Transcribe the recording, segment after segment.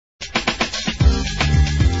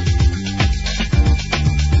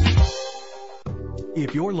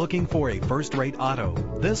If you're looking for a first-rate auto,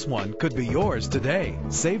 this one could be yours today.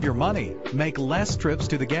 Save your money. Make less trips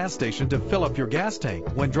to the gas station to fill up your gas tank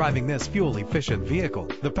when driving this fuel-efficient vehicle.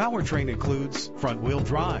 The powertrain includes front-wheel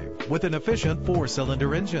drive with an efficient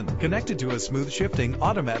 4-cylinder engine connected to a smooth shifting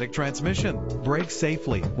automatic transmission. Brake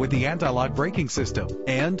safely with the anti-lock braking system.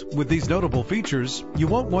 And with these notable features, you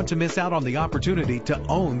won't want to miss out on the opportunity to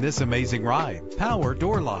own this amazing ride. Power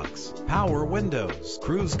door locks, power windows,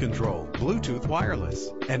 cruise control, Bluetooth wireless,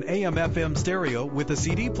 an AM/FM stereo with a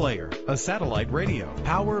CD player, a satellite radio,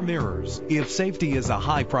 power mirrors. If safety is a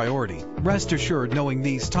high priority, rest assured knowing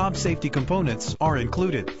these top safety components are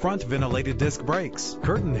included: front ventilated disc brakes,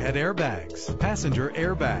 curtain head airbags, passenger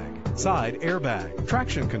airbag, side airbag,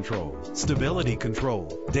 traction control, stability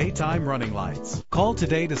control, daytime running lights. Call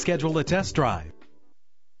today to schedule a test drive.